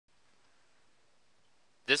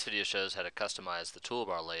This video shows how to customize the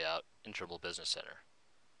toolbar layout in Trimble Business Center.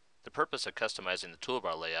 The purpose of customizing the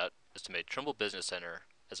toolbar layout is to make Trimble Business Center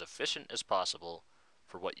as efficient as possible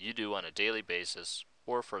for what you do on a daily basis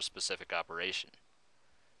or for a specific operation.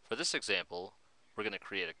 For this example, we're going to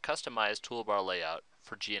create a customized toolbar layout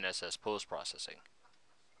for GNSS post-processing.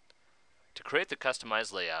 To create the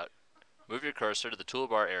customized layout, move your cursor to the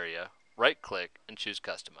toolbar area, right-click, and choose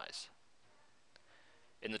Customize.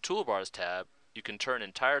 In the Toolbars tab, you can turn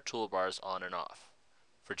entire toolbars on and off.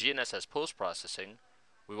 For GNSS post-processing,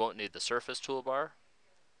 we won't need the Surface toolbar,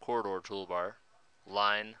 Corridor toolbar,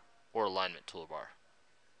 Line, or Alignment toolbar.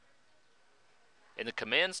 In the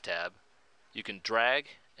Commands tab, you can drag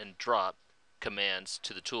and drop commands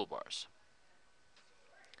to the toolbars.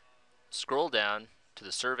 Scroll down to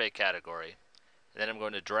the Survey category, and then I'm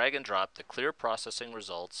going to drag and drop the Clear Processing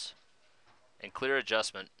Results and Clear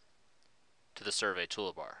Adjustment to the Survey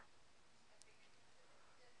toolbar.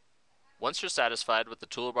 Once you're satisfied with the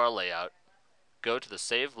toolbar layout, go to the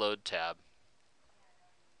Save Load tab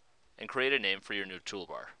and create a name for your new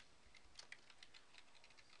toolbar.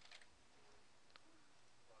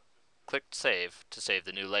 Click Save to save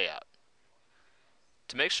the new layout.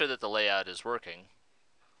 To make sure that the layout is working,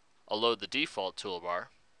 I'll load the default toolbar.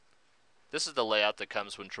 This is the layout that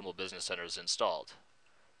comes when Trimble Business Center is installed.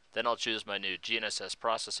 Then I'll choose my new GNSS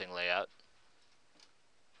processing layout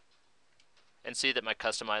and see that my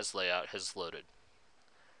customized layout has loaded.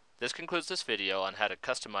 This concludes this video on how to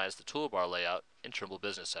customize the toolbar layout in Trimble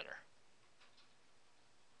Business Center.